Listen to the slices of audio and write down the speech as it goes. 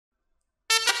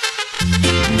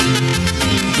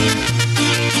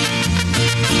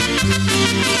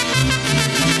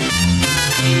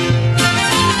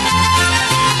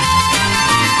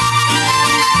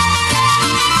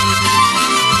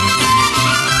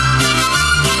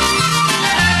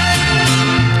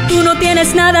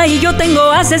tienes nada y yo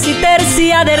tengo Ases y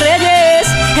Tercia de Reyes.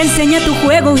 Enseña tu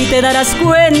juego y te darás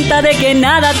cuenta de que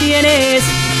nada tienes.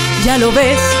 Ya lo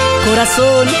ves,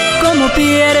 corazón, cómo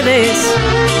pierdes.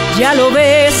 Ya lo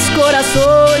ves,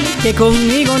 corazón, que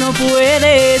conmigo no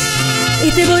puedes. Y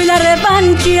te doy la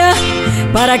revancha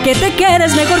para que te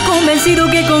quedes mejor convencido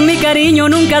que con mi cariño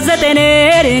nunca has de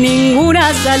tener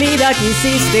ninguna salida.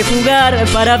 Quisiste jugar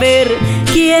para ver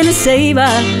quién se iba,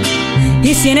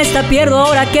 y si en esta pierdo,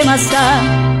 ahora qué más da.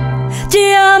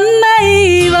 Ya me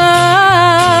iba.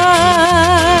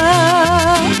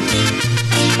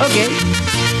 Ok,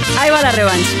 ahí va la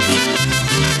revancha.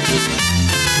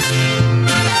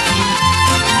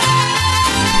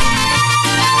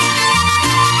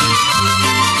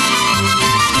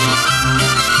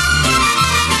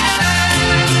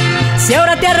 Si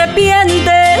ahora te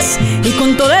arrepientes y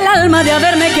con todo el alma de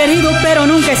haberme querido, pero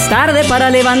nunca es tarde para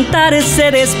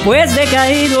levantarse después de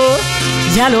caído.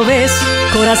 Ya lo ves,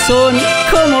 corazón,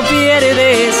 cómo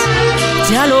pierdes.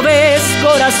 Ya lo ves,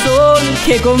 corazón,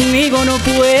 que conmigo no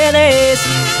puedes.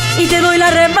 Y te doy la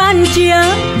revancha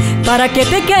para que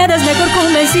te quedes mejor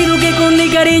convencido que con mi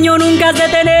cariño nunca has de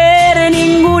tener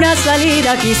ninguna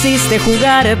salida. Quisiste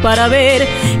jugar para ver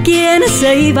quién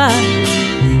se iba,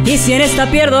 y si en esta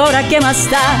pierdo, ahora qué más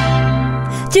da.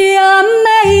 Ya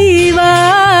me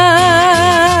iba.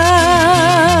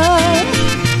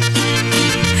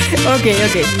 Ok,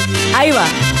 ahí va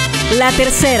la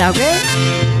tercera, ¿ok?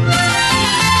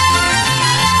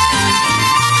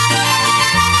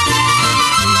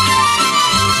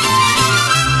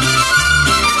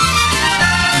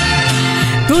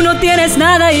 Tú no tienes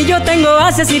nada y yo tengo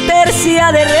Ases y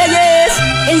Tercia de Reyes.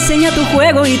 Enseña tu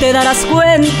juego y te darás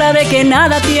cuenta de que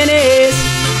nada tienes.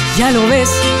 Ya lo ves,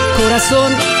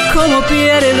 corazón, cómo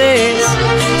pierdes.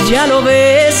 Ya lo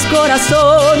ves,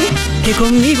 corazón, que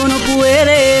conmigo no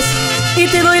puedes. Y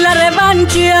te doy la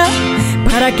revancha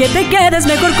para que te quedes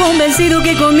mejor convencido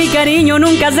que con mi cariño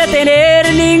nunca has de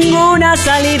tener ninguna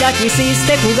salida.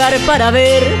 Quisiste jugar para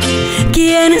ver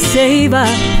quién se iba,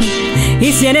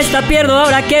 y si en esta pierdo,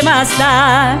 ahora qué más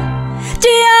da.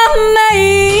 Ya me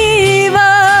iba.